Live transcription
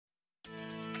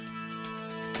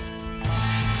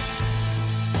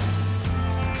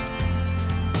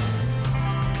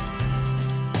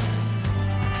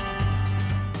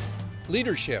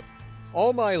Leadership.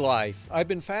 All my life, I've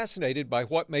been fascinated by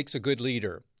what makes a good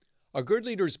leader. Are good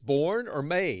leaders born or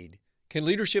made? Can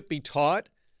leadership be taught?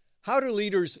 How do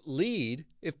leaders lead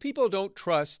if people don't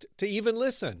trust to even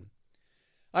listen?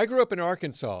 I grew up in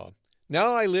Arkansas.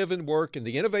 Now I live and work in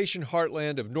the innovation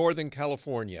heartland of Northern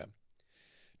California.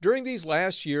 During these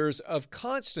last years of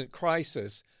constant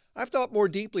crisis, I've thought more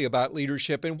deeply about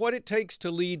leadership and what it takes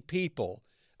to lead people,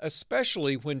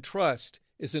 especially when trust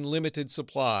is in limited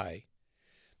supply.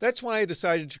 That's why I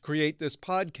decided to create this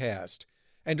podcast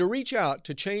and to reach out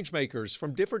to changemakers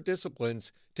from different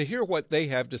disciplines to hear what they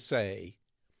have to say.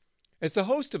 As the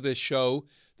host of this show,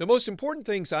 the most important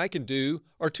things I can do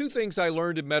are two things I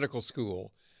learned in medical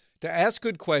school: to ask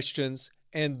good questions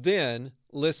and then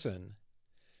listen.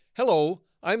 Hello,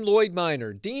 I'm Lloyd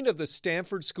Minor, Dean of the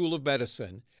Stanford School of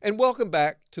Medicine, and welcome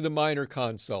back to the Minor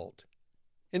Consult.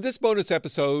 In this bonus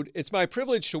episode, it's my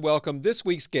privilege to welcome this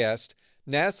week's guest,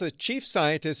 NASA Chief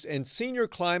Scientist and Senior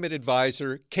Climate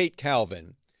Advisor Kate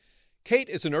Calvin. Kate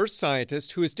is an earth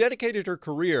scientist who has dedicated her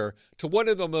career to one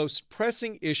of the most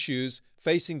pressing issues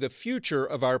facing the future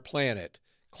of our planet,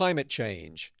 climate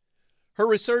change. Her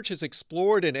research has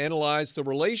explored and analyzed the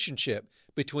relationship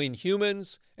between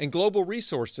humans and global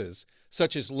resources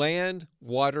such as land,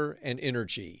 water, and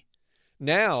energy.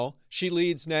 Now, she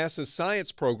leads NASA's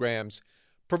science programs,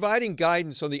 providing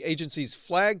guidance on the agency's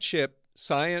flagship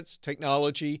science,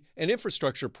 technology, and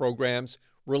infrastructure programs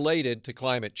related to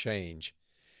climate change.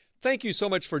 Thank you so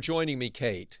much for joining me,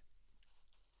 Kate.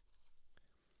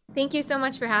 Thank you so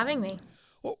much for having me.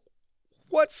 Well,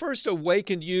 what first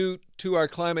awakened you to our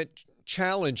climate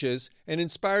challenges and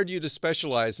inspired you to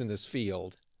specialize in this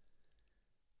field?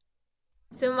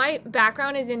 So my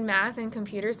background is in math and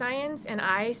computer science, and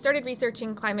I started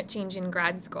researching climate change in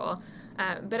grad school.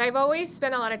 But I've always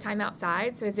spent a lot of time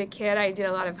outside. So as a kid, I did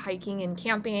a lot of hiking and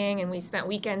camping, and we spent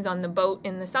weekends on the boat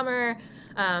in the summer.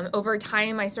 Over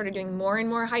time, I started doing more and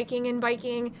more hiking and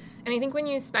biking. And I think when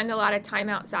you spend a lot of time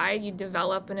outside, you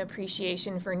develop an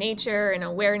appreciation for nature and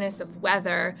awareness of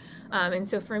weather. And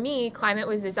so for me, climate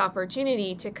was this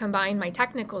opportunity to combine my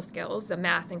technical skills, the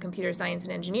math and computer science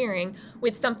and engineering,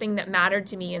 with something that mattered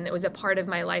to me and that was a part of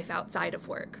my life outside of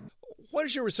work. What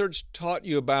has your research taught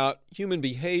you about human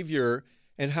behavior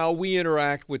and how we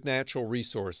interact with natural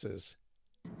resources?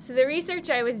 So the research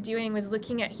I was doing was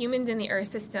looking at humans in the Earth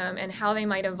system and how they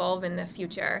might evolve in the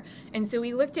future. And so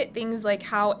we looked at things like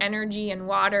how energy and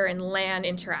water and land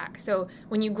interact. So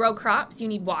when you grow crops, you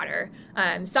need water.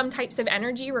 Some types of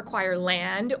energy require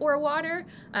land or water.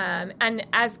 And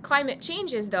as climate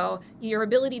changes, though, your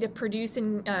ability to produce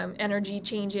energy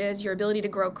changes, your ability to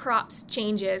grow crops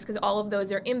changes, because all of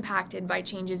those are impacted by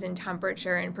changes in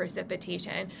temperature and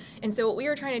precipitation. And so what we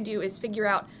were trying to do is figure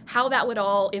out how that would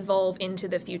all evolve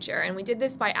into the future. And we did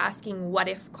this by asking what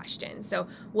if questions. So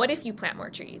what if you plant more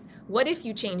trees? What if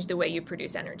you change the way you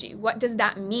produce energy? What does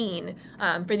that mean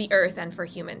for the Earth and for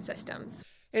human systems?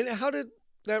 And how did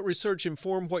that research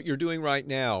inform what you're doing right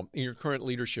now in your current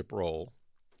leadership role?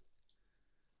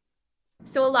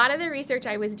 So a lot of the research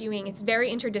I was doing, it's very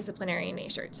interdisciplinary in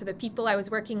nature. So the people I was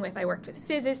working with, I worked with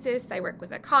physicists, I worked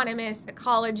with economists,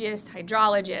 ecologists,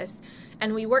 hydrologists,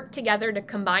 and we worked together to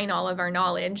combine all of our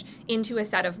knowledge into a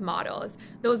set of models.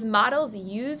 Those models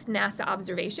used NASA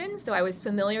observations, so I was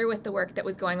familiar with the work that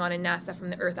was going on in NASA from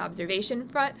the Earth observation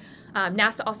front.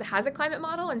 NASA also has a climate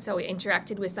model, and so we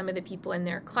interacted with some of the people in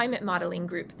their climate modeling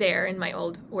group there in my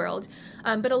old world.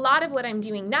 But a lot of what I'm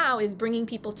doing now is bringing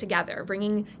people together,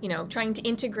 trying to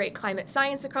integrate climate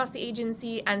science across the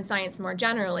agency and science more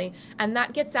generally, and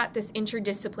that gets at this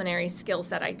interdisciplinary skill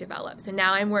set I developed. So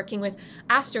now I'm working with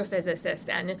astrophysicists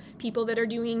and people that are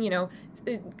doing,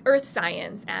 earth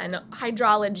science and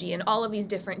hydrology and all of these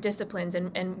different disciplines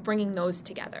and bringing those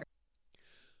together.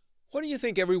 What do you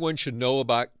think everyone should know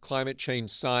about climate change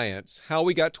science, how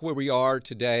we got to where we are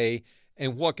today,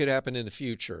 and what could happen in the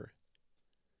future?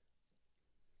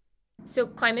 So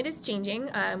climate is changing.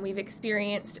 We've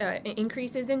experienced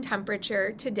increases in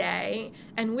temperature today.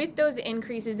 And with those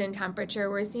increases in temperature,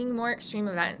 we're seeing more extreme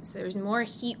events. There's more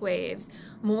heat waves,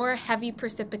 more heavy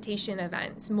precipitation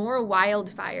events, more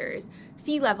wildfires.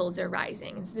 Sea levels are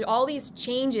rising. And so all these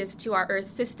changes to our Earth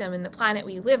system and the planet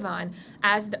we live on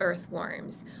as the Earth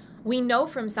warms. We know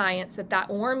from science that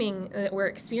warming that we're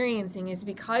experiencing is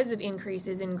because of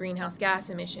increases in greenhouse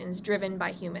gas emissions driven by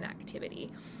human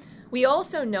activity. We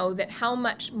also know that how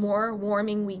much more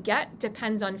warming we get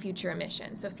depends on future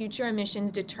emissions. So future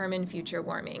emissions determine future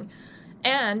warming.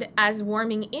 And as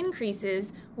warming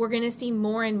increases, we're going to see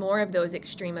more and more of those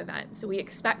extreme events. So we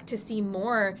expect to see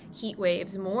more heat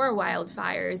waves, more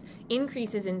wildfires,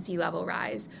 increases in sea level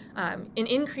rise, an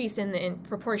increase in the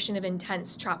proportion of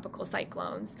intense tropical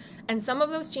cyclones. And some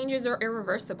of those changes are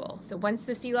irreversible. So once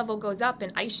the sea level goes up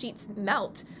and ice sheets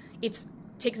melt, it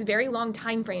takes very long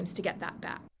time frames to get that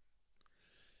back.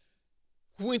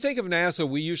 When we think of NASA,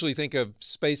 we usually think of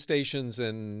space stations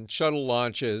and shuttle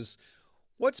launches.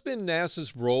 What's been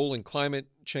NASA's role in climate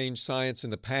change science in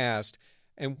the past,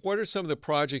 and what are some of the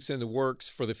projects in the works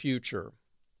for the future?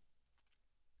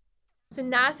 So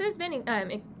NASA has been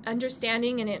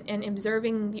understanding and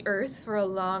observing the Earth for a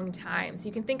long time. So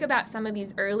you can think about some of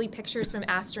these early pictures from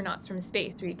astronauts from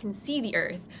space where you can see the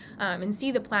Earth and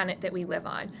see the planet that we live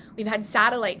on. We've had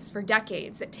satellites for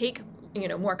decades that take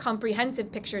more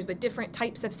comprehensive pictures with different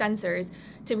types of sensors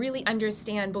to really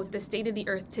understand both the state of the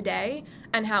Earth today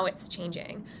and how it's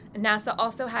changing. And NASA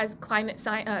also has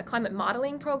climate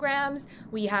modeling programs.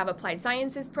 We have applied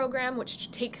sciences program,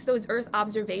 which takes those Earth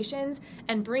observations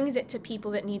and brings it to people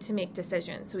that need to make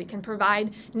decisions. So we can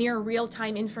provide near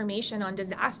real-time information on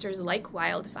disasters like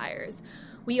wildfires.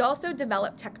 We also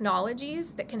develop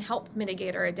technologies that can help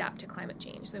mitigate or adapt to climate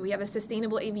change. So we have a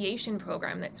sustainable aviation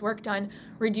program that's worked on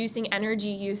reducing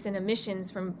energy use and emissions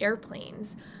from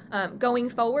airplanes. Going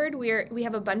forward, we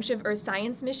have a bunch of Earth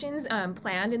science missions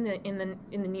planned in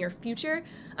the near future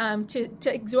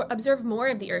to observe more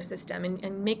of the Earth system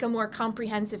and make a more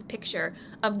comprehensive picture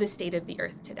of the state of the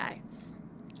Earth today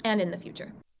and in the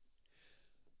future.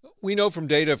 We know from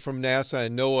data from NASA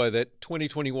and NOAA that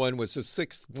 2021 was the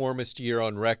sixth warmest year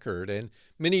on record, and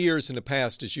many years in the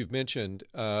past, as you've mentioned,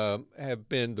 have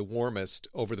been the warmest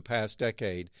over the past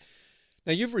decade.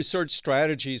 Now, you've researched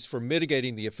strategies for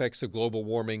mitigating the effects of global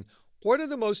warming. What are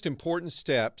the most important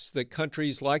steps that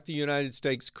countries like the United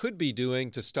States could be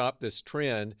doing to stop this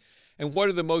trend, and what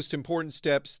are the most important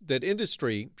steps that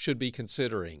industry should be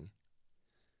considering?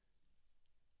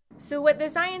 So what the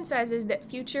science says is that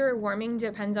future warming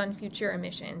depends on future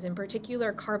emissions, in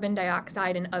particular carbon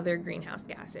dioxide and other greenhouse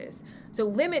gases. So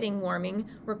limiting warming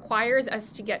requires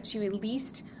us to get to at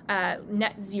least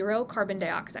net zero carbon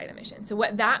dioxide emissions. So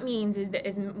what that means is that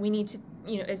we need to,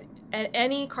 as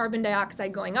any carbon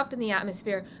dioxide going up in the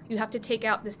atmosphere, you have to take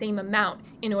out the same amount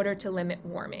in order to limit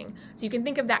warming. So you can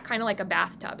think of that kind of like a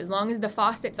bathtub. As long as the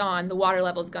faucet's on, the water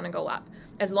level is going to go up.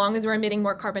 As long as we're emitting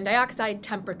more carbon dioxide,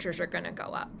 temperatures are going to go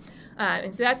up.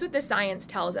 And so that's what the science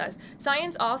tells us.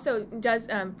 Science also does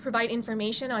provide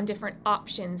information on different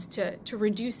options to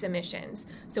reduce emissions.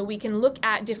 So we can look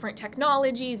at different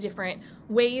technologies, different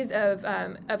ways of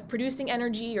producing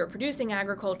energy or producing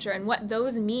agriculture and what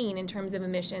those mean in terms of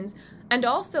emissions, and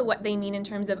also what they mean in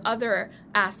terms of other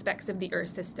aspects of the Earth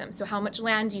system. So how much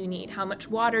land do you need? How much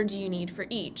water do you need for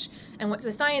each? And what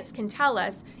the science can tell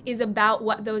us is about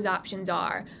what those options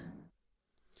are.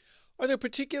 Are there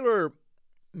particular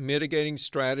mitigating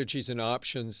strategies and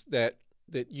options that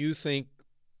you think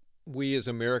we as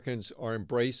Americans are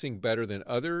embracing better than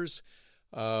others?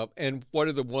 And what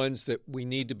are the ones that we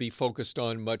need to be focused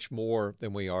on much more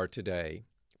than we are today?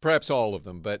 Perhaps all of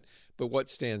them, but what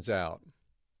stands out?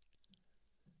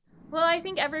 Well, I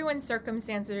think everyone's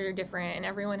circumstances are different and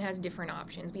everyone has different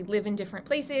options. We live in different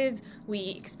places,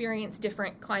 we experience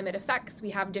different climate effects, we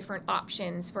have different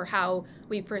options for how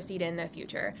we proceed in the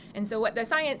future. And so what the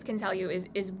science can tell you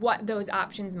is what those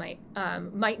options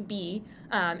might be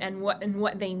and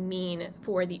what they mean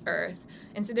for the Earth.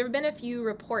 And so there have been a few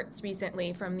reports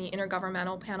recently from the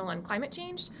Intergovernmental Panel on Climate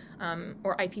Change,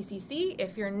 or IPCC.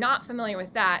 If you're not familiar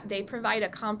with that, they provide a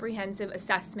comprehensive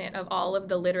assessment of all of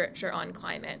the literature on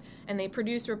climate. And they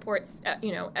produce reports,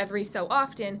 every so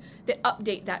often that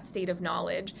update that state of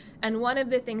knowledge. And one of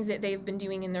the things that they've been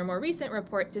doing in their more recent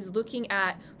reports is looking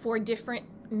at, for different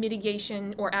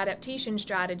mitigation or adaptation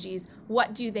strategies,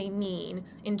 what do they mean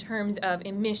in terms of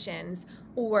emissions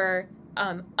or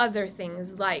other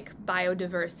things like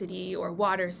biodiversity or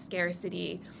water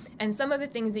scarcity. And some of the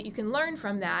things that you can learn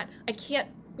from that, I can't,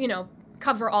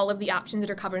 cover all of the options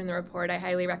that are covered in the report. I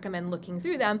highly recommend looking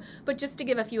through them, but just to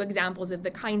give a few examples of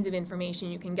the kinds of information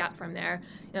you can get from there.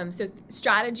 So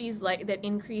strategies like that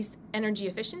increase energy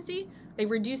efficiency, they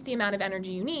reduce the amount of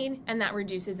energy you need, and that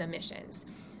reduces emissions.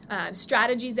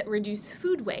 Strategies that reduce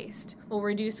food waste will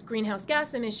reduce greenhouse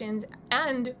gas emissions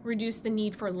and reduce the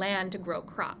need for land to grow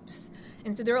crops.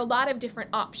 And so there are a lot of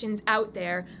different options out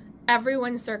there.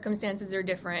 Everyone's circumstances are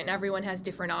different. Everyone has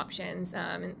different options.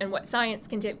 And what science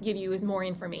can give you is more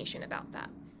information about that.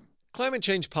 Climate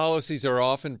change policies are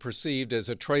often perceived as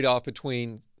a trade-off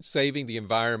between saving the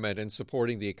environment and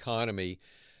supporting the economy.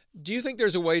 Do you think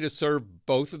there's a way to serve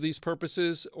both of these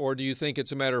purposes, or do you think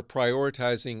it's a matter of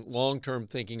prioritizing long-term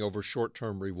thinking over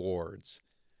short-term rewards?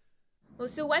 Well,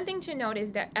 so one thing to note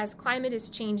is that as climate is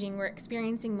changing, we're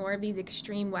experiencing more of these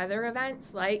extreme weather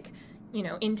events like,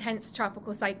 intense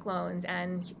tropical cyclones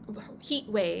and heat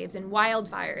waves and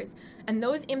wildfires. And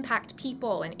those impact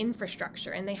people and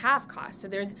infrastructure, and they have costs. So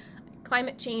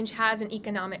climate change has an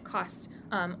economic cost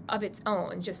of its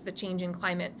own, just the change in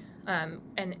climate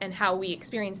and how we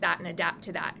experience that and adapt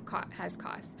to that has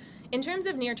costs. In terms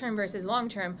of near term versus long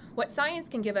term, what science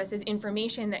can give us is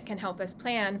information that can help us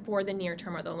plan for the near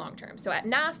term or the long term. So at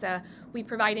NASA, we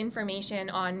provide information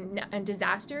on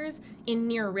disasters in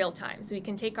near real time. So we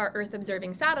can take our Earth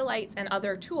observing satellites and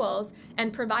other tools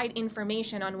and provide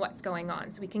information on what's going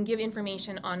on. So we can give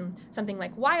information on something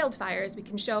like wildfires. We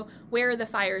can show where are the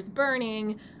fires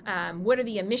burning, what are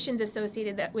the emissions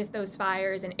associated with those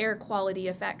fires, and air quality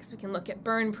effects. We can look at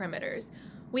burn perimeters.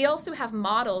 We also have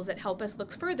models that help us look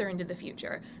further into the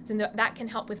future. So that can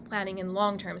help with planning in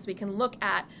long term. So we can look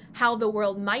at how the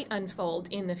world might unfold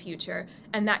in the future,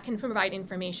 and that can provide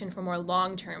information for more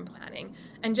long-term planning.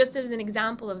 And just as an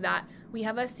example of that, we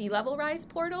have a sea level rise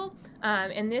portal.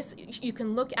 And this, you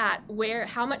can look at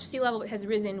how much sea level has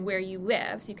risen where you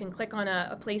live. So you can click on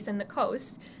a place in the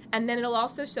coast, and then it'll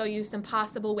also show you some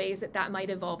possible ways that might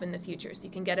evolve in the future. So you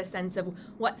can get a sense of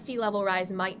what sea level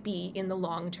rise might be in the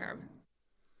long term.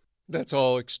 That's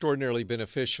all extraordinarily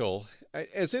beneficial.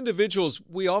 As individuals,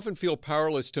 we often feel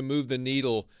powerless to move the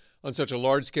needle on such a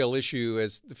large-scale issue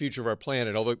as the future of our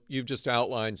planet, although you've just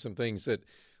outlined some things that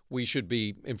we should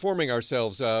be informing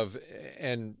ourselves of.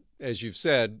 And as you've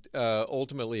said,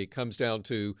 ultimately it comes down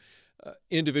to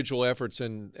individual efforts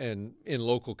and in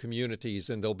local communities,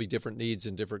 and there'll be different needs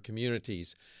in different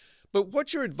communities. But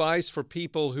what's your advice for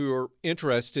people who are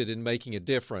interested in making a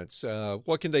difference?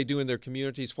 What can they do in their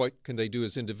communities? What can they do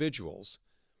as individuals?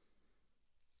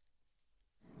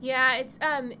 Yeah, it's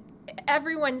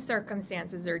everyone's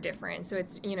circumstances are different. So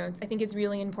it's, I think it's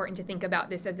really important to think about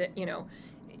this as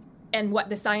and what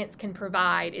the science can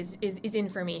provide is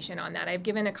information on that. I've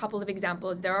given a couple of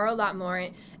examples. There are a lot more.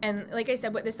 And like I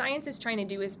said, what the science is trying to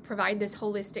do is provide this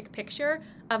holistic picture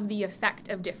of the effect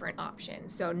of different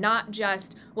options. So not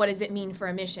just what does it mean for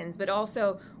emissions, but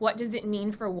also what does it mean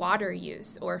for water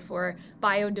use or for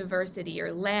biodiversity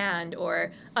or land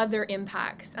or other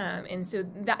impacts. And so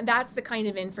that's the kind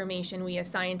of information we as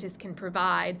scientists can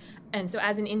provide. And so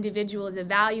as an individual is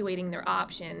evaluating their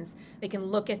options, they can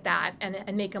look at that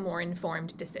and make a more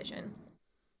informed decision.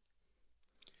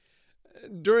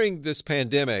 During this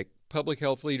pandemic, public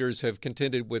health leaders have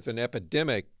contended with an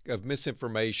epidemic of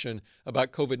misinformation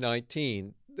about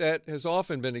COVID-19 that has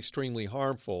often been extremely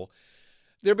harmful.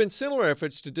 There have been similar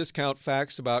efforts to discount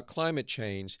facts about climate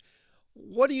change.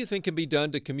 What do you think can be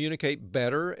done to communicate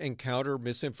better and counter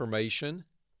misinformation?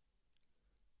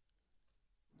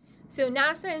 So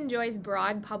NASA enjoys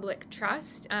broad public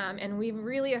trust, and we're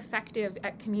really effective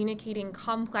at communicating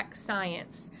complex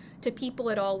science to people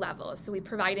at all levels. So we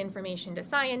provide information to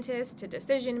scientists, to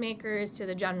decision makers, to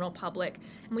the general public.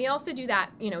 And we also do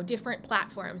that, different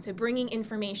platforms. So bringing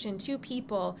information to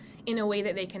people in a way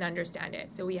that they can understand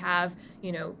it. So we have,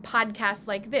 podcasts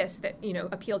like this that,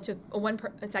 appeal to one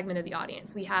segment of the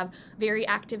audience. We have very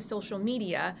active social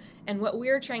media. And what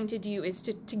we're trying to do is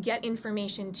to get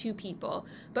information to people.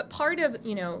 But part of,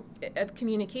 of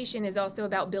communication is also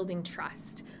about building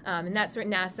trust. And that's what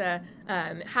NASA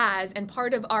has. And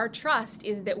part of our trust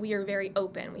is that we are very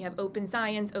open. We have open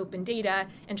science, open data,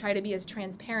 and try to be as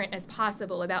transparent as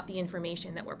possible about the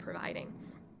information that we're providing.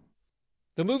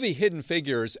 The movie Hidden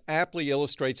Figures aptly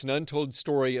illustrates an untold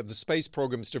story of the space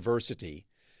program's diversity.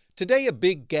 Today, a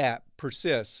big gap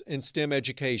persists in STEM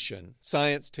education,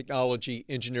 science, technology,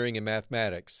 engineering, and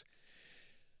mathematics.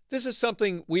 This is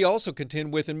something we also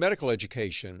contend with in medical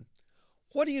education.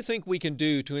 What do you think we can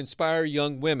do to inspire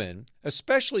young women,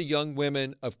 especially young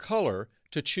women of color,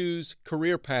 to choose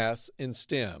career paths in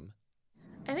STEM?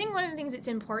 I think one of the things that's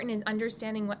important is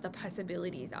understanding what the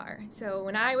possibilities are. So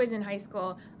when I was in high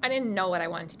school, I didn't know what I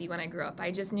wanted to be when I grew up.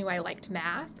 I just knew I liked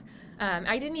math.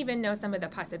 I didn't even know some of the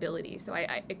possibilities. So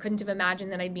I couldn't have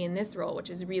imagined that I'd be in this role, which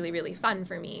is really, really fun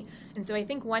for me. And so I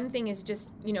think one thing is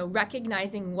just,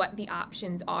 recognizing what the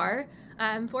options are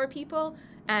for people.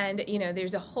 And,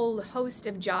 there's a whole host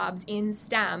of jobs in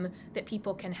STEM that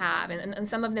people can have, and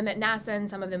some of them at NASA and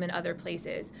some of them in other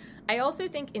places. I also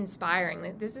think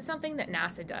inspiring. This is something that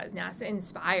NASA does. NASA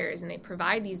inspires, and they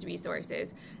provide these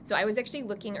resources. So I was actually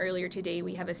looking earlier today.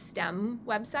 We have a STEM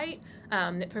website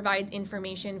that provides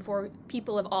information for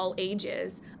people of all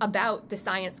ages about the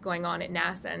science going on at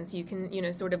NASA. And so you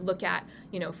can, sort of look at,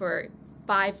 for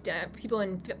people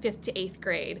in fifth to eighth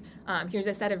grade. Here's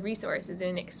a set of resources,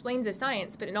 and it explains the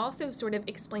science, but it also sort of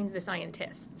explains the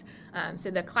scientists.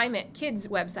 So the Climate Kids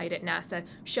website at NASA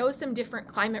shows some different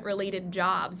climate-related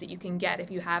jobs that you can get if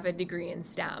you have a degree in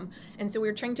STEM. And so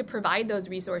we're trying to provide those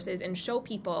resources and show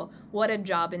people what a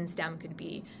job in STEM could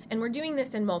be. And we're doing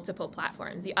this in multiple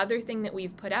platforms. The other thing that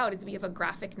we've put out is we have a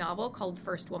graphic novel called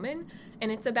First Woman, and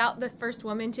it's about the first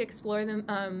woman to explore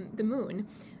the moon.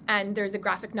 And there's a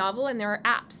graphic novel, and there are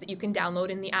apps that you can download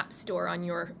in the App Store on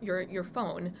your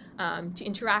phone to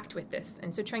interact with this.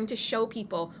 And so trying to show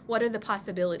people what are the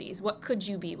possibilities, what could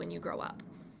you be when you grow up.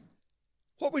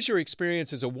 What was your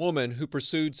experience as a woman who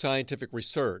pursued scientific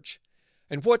research?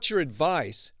 And what's your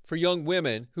advice for young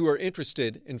women who are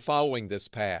interested in following this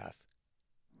path?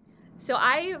 So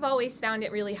I've always found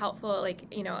it really helpful.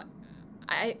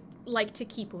 I like to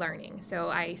keep learning. So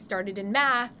I started in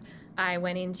math. I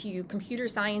went into computer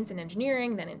science and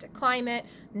engineering, then into climate.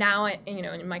 Now,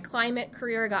 in my climate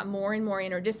career, I got more and more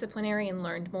interdisciplinary and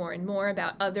learned more and more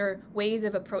about other ways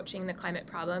of approaching the climate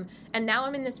problem. And now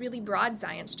I'm in this really broad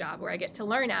science job where I get to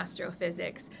learn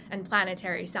astrophysics and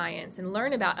planetary science and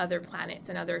learn about other planets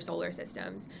and other solar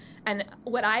systems. And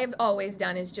what I've always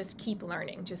done is just keep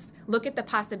learning. Just look at the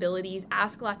possibilities,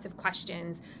 ask lots of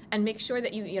questions, and make sure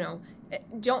that you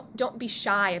don't be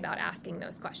shy about asking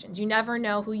those questions. You never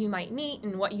know who you might meet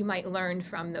and what you might learn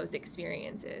from those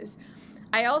experiences.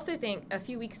 I also think a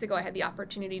few weeks ago I had the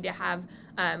opportunity to have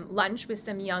lunch with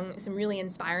some really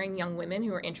inspiring young women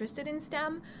who are interested in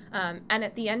STEM. And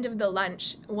at the end of the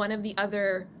lunch, one of the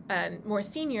other more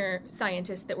senior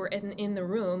scientists that were in the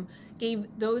room gave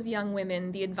those young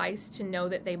women the advice to know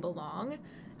that they belong.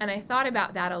 And I thought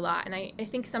about that a lot. And I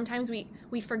think sometimes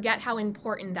we forget how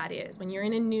important that is. When you're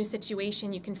in a new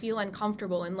situation, you can feel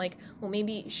uncomfortable and like, well,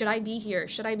 maybe should I be here?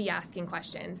 Should I be asking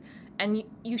questions? And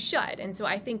you should. And so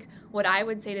I think what I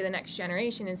would say to the next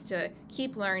generation is to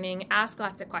keep learning, ask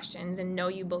lots of questions, and know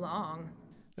you belong.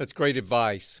 That's great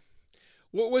advice.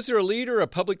 Was there a leader, a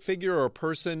public figure, or a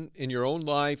person in your own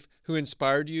life who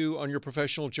inspired you on your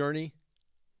professional journey?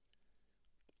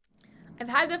 I've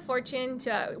had the fortune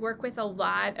to work with a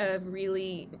lot of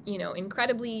really,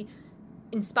 incredibly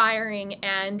inspiring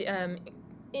and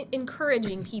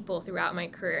encouraging people throughout my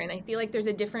career. And I feel like there's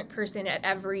a different person at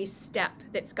every step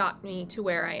that's got me to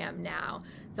where I am now.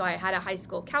 So I had a high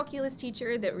school calculus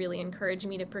teacher that really encouraged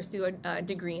me to pursue a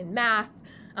degree in math.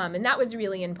 And that was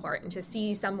really important to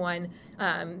see someone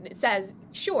that says,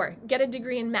 sure, get a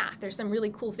degree in math. There's some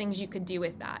really cool things you could do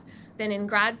with that. Then in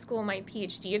grad school, my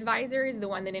PhD advisor is the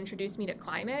one that introduced me to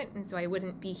climate. And so I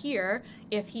wouldn't be here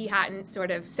if he hadn't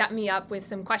sort of set me up with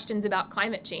some questions about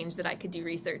climate change that I could do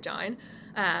research on.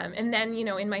 And then,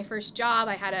 in my first job,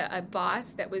 I had a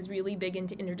boss that was really big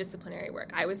into interdisciplinary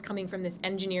work. I was coming from this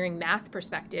engineering math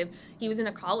perspective. He was an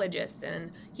ecologist, and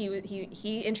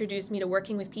he introduced me to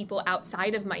working with people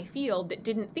outside of my field that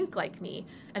didn't think like me.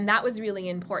 And that was really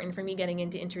important for me getting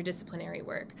into interdisciplinary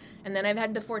work. And then I've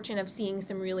had the fortune of seeing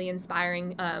some really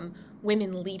inspiring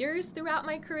women leaders throughout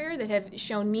my career that have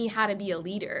shown me how to be a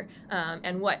leader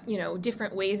and what,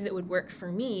 different ways that would work for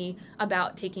me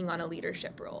about taking on a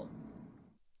leadership role.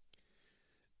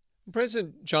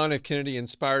 President John F. Kennedy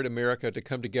inspired America to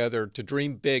come together to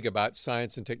dream big about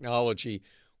science and technology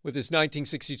with his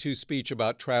 1962 speech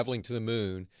about traveling to the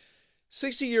moon.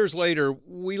 60 years later,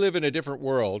 we live in a different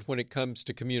world when it comes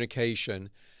to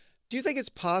communication. Do you think it's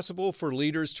possible for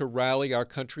leaders to rally our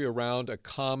country around a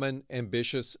common,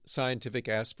 ambitious scientific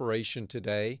aspiration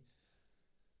today?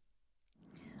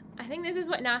 I think this is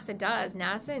what NASA does.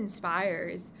 NASA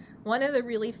inspires. One of the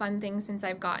really fun things since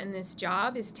I've gotten this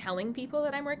job is telling people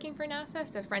that I'm working for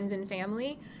NASA, so friends and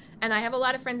family. And I have a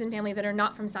lot of friends and family that are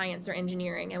not from science or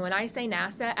engineering. And when I say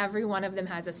NASA, every one of them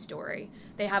has a story.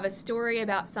 They have a story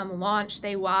about some launch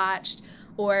they watched,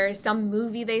 or some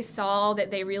movie they saw that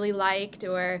they really liked,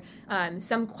 or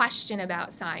some question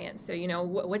about science. So,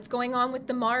 what's going on with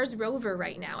the Mars rover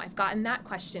right now? I've gotten that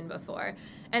question before.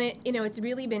 And it's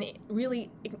really been really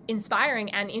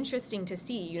inspiring and interesting to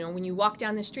see. When you walk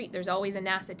down the street, there's always a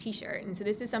NASA t-shirt. And so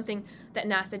this is something that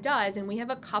NASA does. And we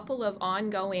have a couple of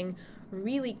ongoing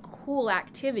really cool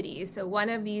activities. So one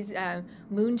of these,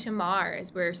 Moon to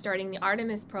Mars, we're starting the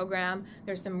Artemis program.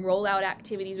 There's some rollout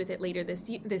activities with it later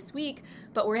this week,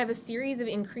 but we have a series of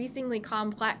increasingly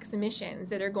complex missions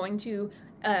that are going to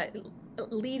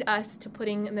lead us to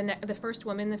putting the first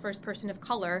woman, the first person of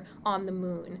color on the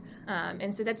moon.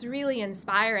 And so that's really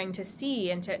inspiring to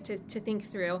see and to think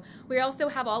through. We also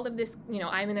have all of this,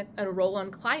 I'm in a role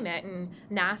on climate, and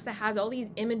NASA has all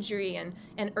these imagery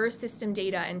and Earth system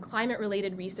data and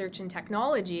climate-related research and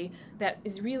technology that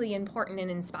is really important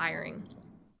and inspiring.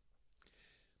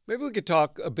 Maybe we could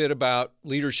talk a bit about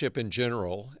leadership in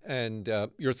general and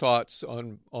your thoughts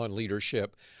on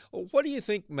leadership. What do you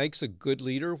think makes a good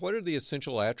leader? What are the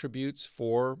essential attributes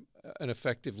for an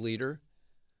effective leader?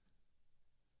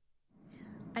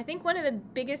 I think one of the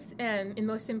biggest and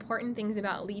most important things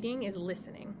about leading is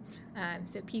listening.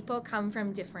 So people come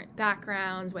from different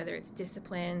backgrounds, whether it's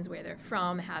disciplines, where they're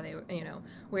from, how they,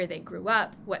 where they grew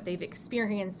up, what they've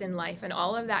experienced in life, and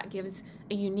all of that gives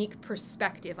a unique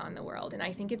perspective on the world. And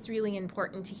I think it's really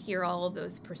important to hear all of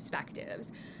those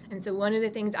perspectives. And so one of the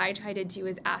things I try to do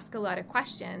is ask a lot of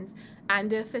questions and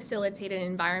to facilitate an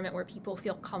environment where people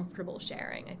feel comfortable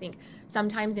sharing. I think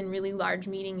sometimes in really large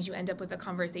meetings, you end up with a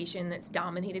conversation that's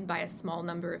dominated by a small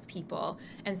number of people.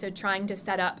 And so trying to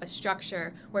set up a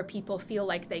structure where people feel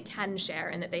like they can share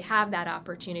and that they have that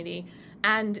opportunity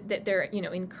and that they're,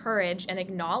 encouraged and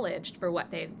acknowledged for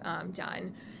what they've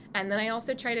done. And then I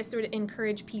also try to sort of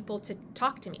encourage people to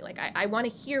talk to me. Like, I want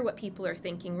to hear what people are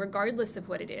thinking, regardless of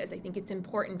what it is. I think it's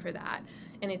important for that.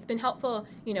 And it's been helpful,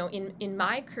 in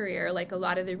my career, like a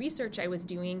lot of the research I was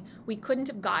doing, we couldn't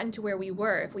have gotten to where we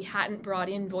were if we hadn't brought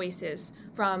in voices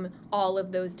from all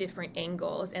of those different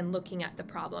angles and looking at the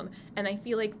problem. And I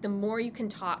feel like the more you can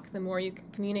talk, the more you can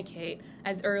communicate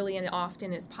as early and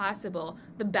often as possible,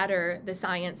 the better the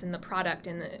science and the product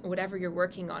and whatever you're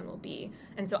working on will be.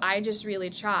 And so I just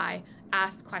really try,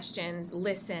 ask questions,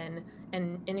 listen,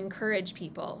 and encourage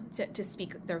people to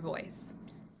speak their voice.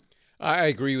 I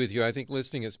agree with you. I think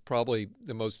listening is probably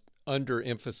the most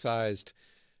underemphasized,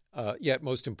 yet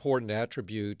most important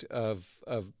attribute of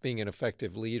being an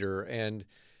effective leader. And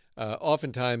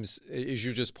oftentimes, as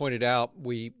you just pointed out,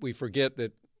 we forget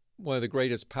that one of the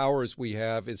greatest powers we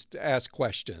have is to ask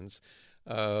questions,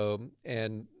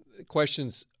 and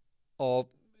questions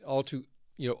all too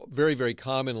very, very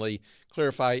commonly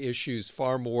clarify issues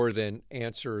far more than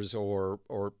answers or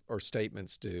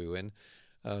statements do. And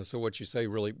so what you say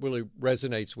really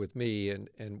resonates with me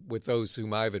and with those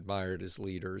whom I've admired as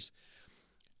leaders.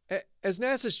 As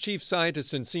NASA's chief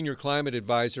scientist and senior climate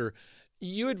advisor,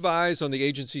 you advise on the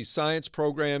agency's science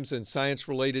programs and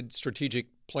science-related strategic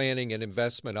planning and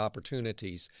investment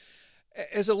opportunities.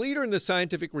 As a leader in the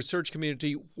scientific research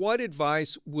community, what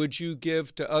advice would you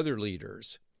give to other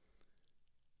leaders?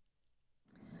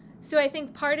 So I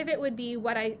think part of it would be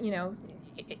what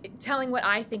telling what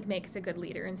I think makes a good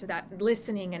leader. And so that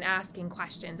listening and asking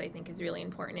questions, I think, is really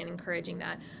important and encouraging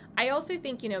that. I also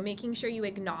think, making sure you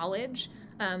acknowledge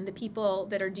the people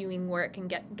that are doing work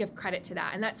and give credit to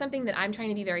that. And that's something that I'm trying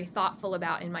to be very thoughtful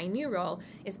about in my new role.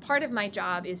 Is part of my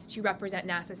job is to represent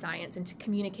NASA science and to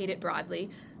communicate it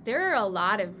broadly. There are a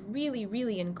lot of really,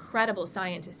 really incredible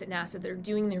scientists at NASA that are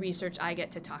doing the research I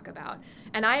get to talk about.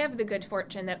 And I have the good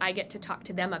fortune that I get to talk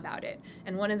to them about it.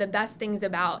 And one of the best things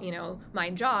about,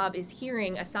 my job is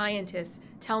hearing a scientist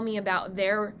tell me about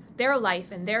their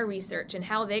life and their research and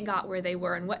how they got where they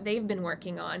were and what they've been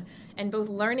working on, and both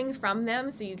learning from them,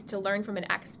 so you get to learn from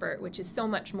an expert, which is so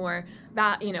much more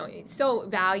so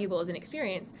valuable as an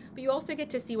experience, but you also get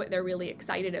to see what they're really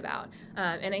excited about.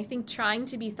 And I think trying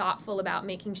to be thoughtful about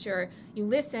making sure you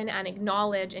listen and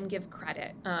acknowledge and give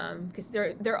credit, because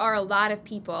there are a lot of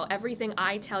people. Everything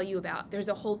I tell you about, there's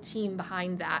a whole team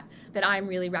behind that I'm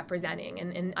really representing,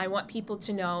 and I want people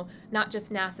to know not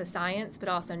just NASA science, but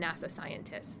also NASA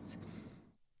scientists.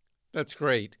 That's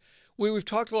great. We've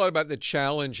talked a lot about the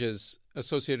challenges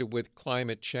associated with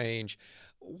climate change.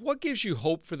 What gives you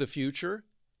hope for the future?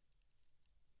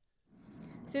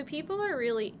 So people are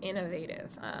really innovative.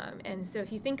 And so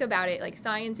if you think about it, like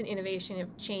science and innovation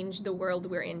have changed the world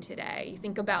we're in today. You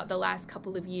think about the last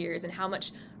couple of years and how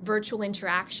much virtual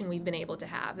interaction we've been able to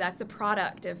have. That's a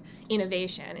product of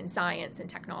innovation in science and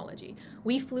technology.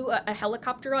 We flew a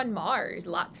helicopter on Mars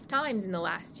lots of times in the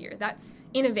last year. That's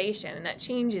innovation, and that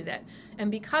changes it.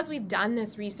 And because we've done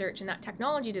this research and that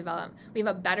technology development, we have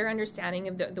a better understanding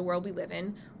of the world we live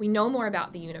in. We know more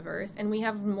about the universe, and we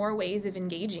have more ways of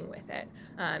engaging with it.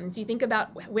 So you think about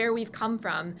where we've come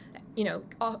from,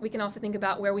 we can also think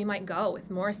about where we might go with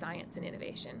more science and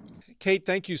innovation. Kate,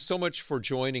 thank you so much for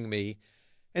joining me.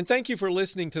 And thank you for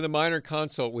listening to the Minor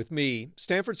Consult with me,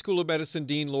 Stanford School of Medicine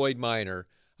Dean Lloyd Minor.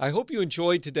 I hope you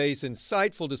enjoyed today's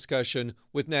insightful discussion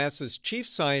with NASA's Chief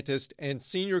Scientist and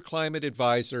Senior Climate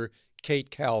Advisor,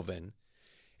 Kate Calvin.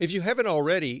 If you haven't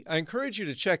already, I encourage you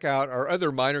to check out our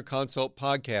other Minor Consult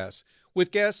podcasts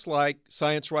with guests like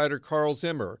science writer Carl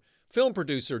Zimmer, film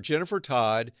producer Jennifer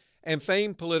Todd, and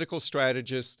famed political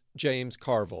strategist James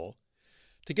Carville.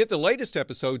 To get the latest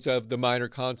episodes of The Minor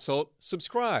Consult,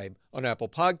 subscribe on Apple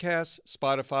Podcasts,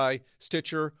 Spotify,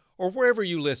 Stitcher, or wherever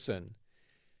you listen.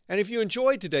 And if you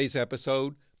enjoyed today's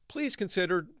episode, please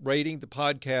consider rating the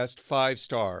podcast 5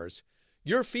 stars.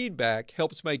 Your feedback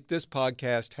helps make this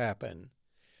podcast happen.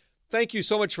 Thank you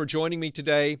so much for joining me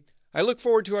today. I look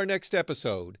forward to our next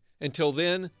episode. Until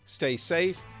then, stay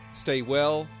safe, stay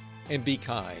well, and be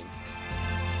kind.